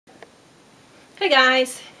Hey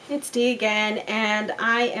guys, it's Dee again, and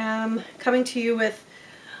I am coming to you with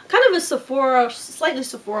kind of a Sephora, slightly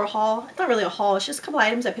Sephora haul. It's not really a haul, it's just a couple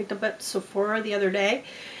items I picked up at Sephora the other day.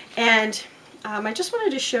 And I just wanted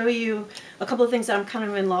to show you a couple of things that I'm kind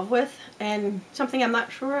of in love with, and something I'm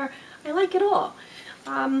not sure I like at all.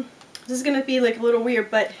 This is going to be like a little weird,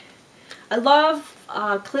 but I love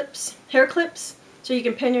clips, hair clips, so you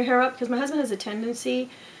can pin your hair up, because my husband has a tendency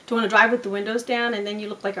to want to drive with the windows down and then you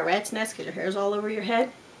look like a rat's nest because your hair is all over your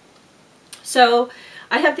head. So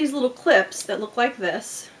I have these little clips that look like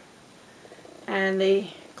this, and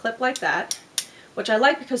they clip like that, which I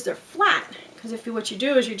like because they're flat. Because what you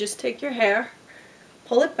do is you just take your hair,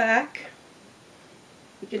 pull it back,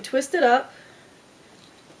 you can twist it up,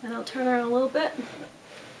 and I'll turn around a little bit,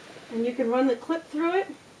 and you can run the clip through it,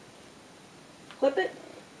 clip it,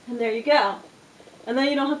 and there you go. And then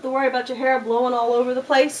you don't have to worry about your hair blowing all over the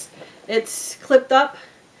place. It's clipped up.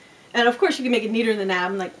 And of course you can make it neater than that.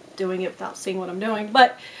 I'm like doing it without seeing what I'm doing.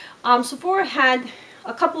 But Sephora had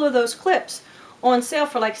a couple of those clips on sale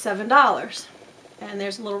for like $7. And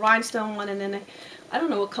there's a little rhinestone one, and then I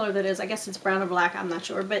don't know what color that is. I guess it's brown or black, I'm not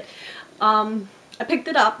sure. But I picked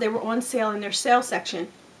it up. They were on sale in their sale section.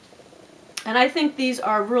 And I think these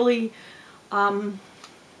are really,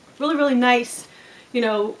 really nice. You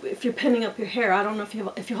know, if you're pinning up your hair. I don't know if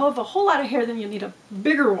you have a whole lot of hair, then you need a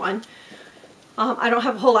bigger one. I don't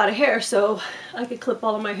have a whole lot of hair, so I could clip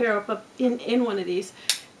all of my hair up in one of these.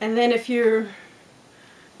 And then if you're,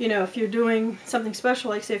 if you're doing something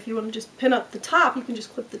special, like say if you want to just pin up the top, you can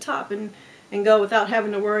just clip the top and go without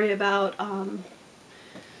having to worry about,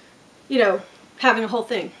 having a whole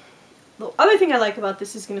thing. The other thing I like about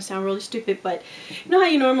this is going to sound really stupid, but you know how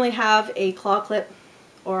you normally have a claw clip,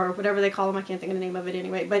 or whatever they call them, I can't think of the name of it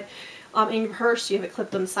anyway, but in your purse you have it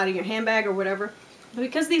clipped on the side of your handbag or whatever. But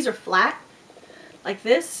because these are flat, like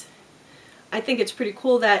this, I think it's pretty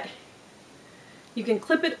cool that you can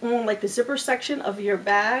clip it on like the zipper section of your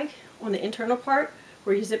bag, on the internal part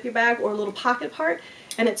where you zip your bag, or a little pocket part,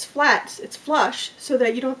 and it's flat, it's flush, so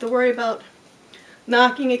that you don't have to worry about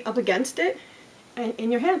knocking it up against it and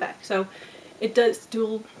in your handbag. So it does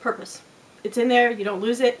dual purpose. It's in there, you don't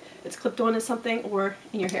lose it, it's clipped onto something or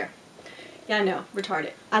in your hair. Yeah, I know,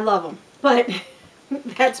 retarded. I love them, but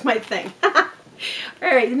that's my thing.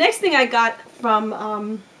 Alright, the next thing I got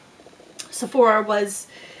from Sephora was,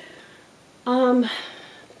 well,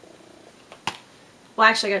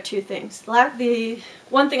 actually I got two things. The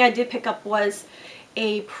one thing I did pick up was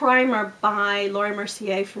a primer by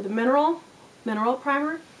Mercier for the mineral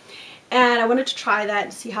primer. And I wanted to try that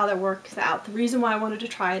and see how that works out. The reason why I wanted to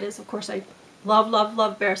try it is, of course, I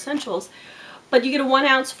love Bare Essentials. But you get a 1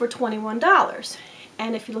 ounce for $21.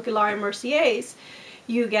 And if you look at Mercier's,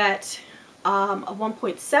 you get a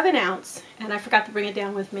 1.7 ounce, and I forgot to bring it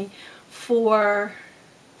down with me, for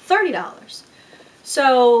 $30.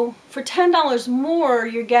 So for $10 more,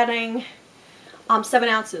 you're getting 7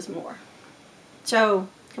 ounces more. So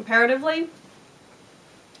comparatively,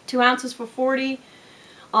 2 ounces for $40.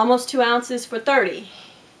 Almost 2 ounces for $30.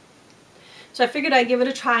 So I figured I'd give it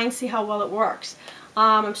a try and see how well it works.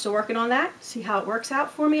 I'm still working on that. See how it works out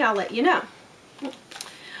for me. I'll let you know.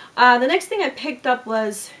 The next thing I picked up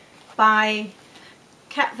was by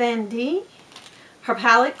Kat Von D. Her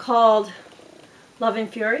palette called Love and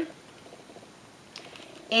Fury.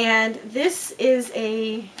 And this is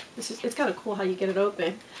it's kind of cool how you get it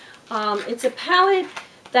open. It's a palette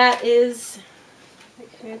that is,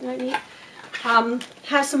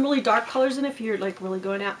 has some really dark colors in it if you're like really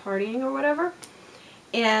going out partying or whatever.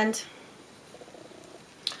 And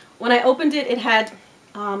when I opened it, it had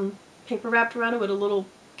paper wrapped around it with a little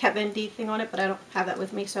Kat Von D thing on it, but I don't have that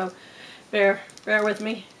with me, so bear with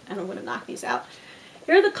me, and I'm going to knock these out.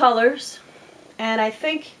 Here are the colors, and I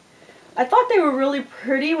thought they were really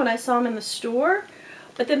pretty when I saw them in the store,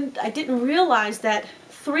 but then I didn't realize that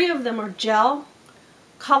 3 of them are gel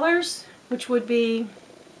colors, which would be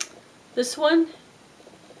this one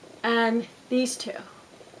and these 2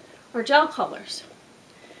 are gel colors.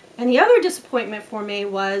 And the other disappointment for me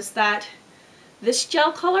was that this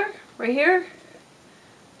gel color right here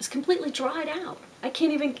is completely dried out. I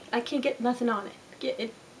can't get nothing on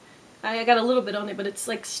it. I got a little bit on it, but it's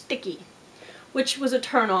like sticky, which was a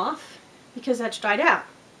turn off because that's dried out.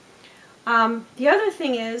 The other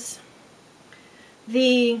thing is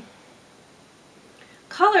the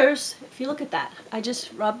colors, if you look at that, I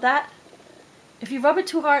just rubbed that. If you rub it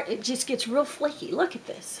too hard, it just gets real flaky. Look at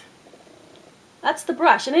this. That's the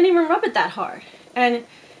brush. I didn't even rub it that hard. And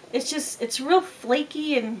it's real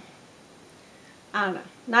flaky, and I don't know,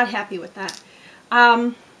 not happy with that.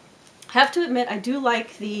 I have to admit, I do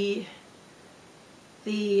like the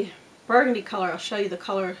burgundy color. I'll show you the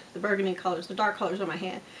color, the burgundy colors, the dark colors on my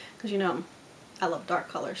hand, because you know I love dark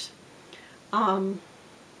colors. So I'm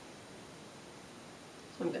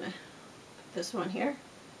gonna put this one here,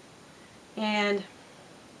 and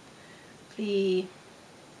the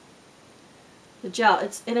gel.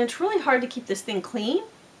 It's really hard to keep this thing clean.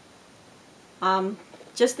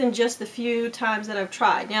 Just the few times that I've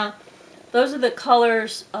tried. Now, those are the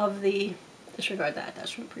colors of the. Disregard that.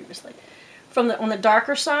 That's from previously. On the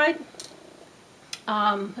darker side.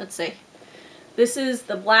 Let's see. This is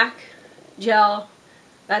the black gel.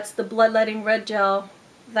 That's the bloodletting red gel.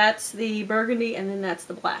 That's the burgundy, and then that's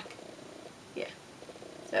the black. Yeah.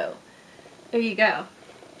 So there you go.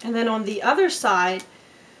 And then on the other side,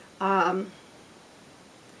 oh,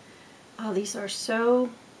 these are so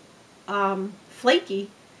flaky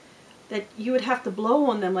that you would have to blow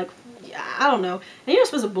on them, like, I don't know. And you're not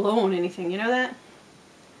supposed to blow on anything, you know that?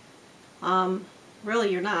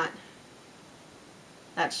 Really, you're not.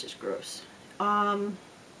 That's just gross.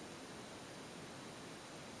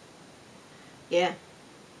 Yeah.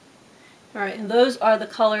 Alright, and those are the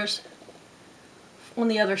colors on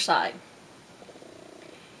the other side.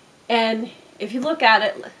 And if you look at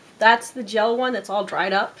it, that's the gel one that's all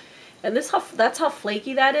dried up. And that's how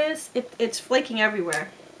flaky that is. It's flaking everywhere.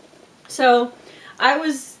 So I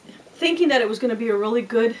was thinking that it was going to be a really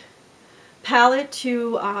good palette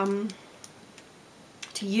to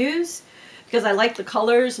use, because I like the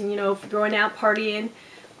colors, and you know, for going out partying,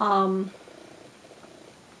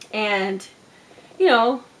 and you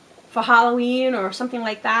know, for Halloween or something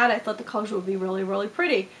like that, I thought the colors would be really, really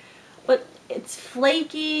pretty. But it's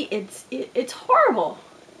flaky. It's horrible.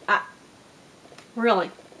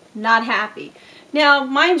 Really not happy. Now,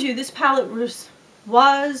 mind you, this palette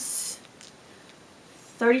was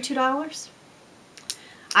 $32.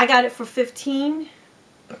 I got it for $15.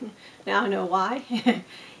 Now I know why.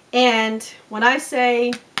 And when I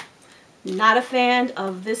say not a fan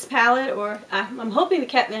of this palette, or I'm hoping the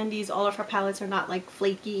Kat Von D's, all of her palettes are not like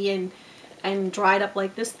flaky and dried up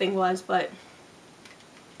like this thing was, but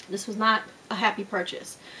this was not a happy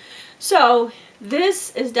purchase. So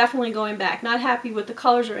this is definitely going back. Not happy with the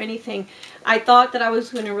colors or anything. I thought that I was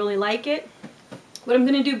going to really like it. What I'm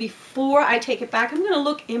going to do before I take it back, I'm going to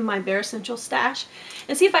look in my Bare Essentials stash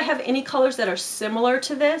and see if I have any colors that are similar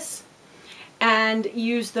to this, and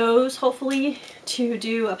use those hopefully to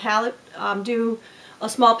do a palette, do a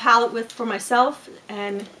small palette with for myself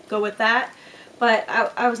and go with that. But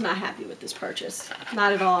I was not happy with this purchase.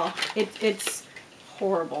 Not at all. It's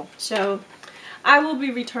horrible. So I will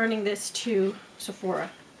be returning this to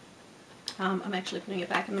Sephora. I'm actually putting it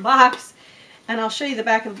back in the box. And I'll show you the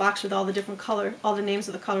back of the box with all the different color, all the names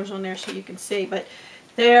of the colors on there so you can see. But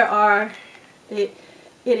there are, it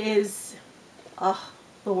is the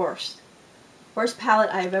worst. Worst palette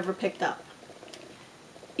I've ever picked up.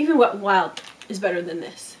 Even Wet n Wild is better than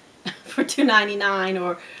this. For $2.99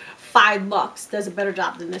 or $5 does a better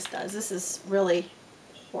job than this does. This is really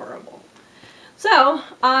horrible. So,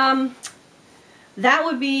 that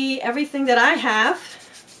would be everything that I have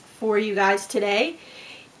for you guys today.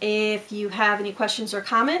 If you have any questions or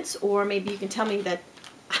comments, or maybe you can tell me that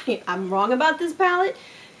I'm wrong about this palette,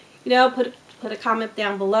 you know, put a comment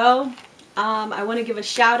down below. I want to give a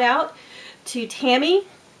shout out to Tammy,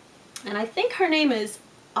 and I think her name is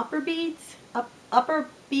Upper Beads,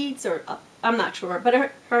 or I'm not sure,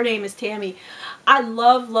 but her name is Tammy. I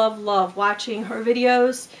love watching her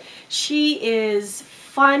videos. She is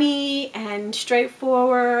funny and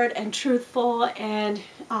straightforward and truthful and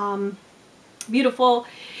beautiful,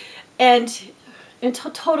 and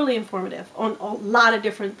totally informative on a lot of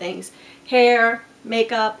different things. Hair,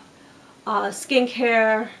 makeup,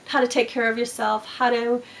 skincare, how to take care of yourself, how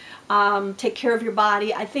to take care of your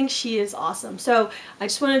body. I think she is awesome. So I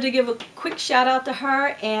just wanted to give a quick shout out to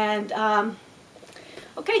her. And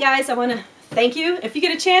okay guys, I want to thank you. If you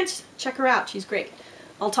get a chance, check her out. She's great.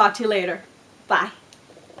 I'll talk to you later. Bye.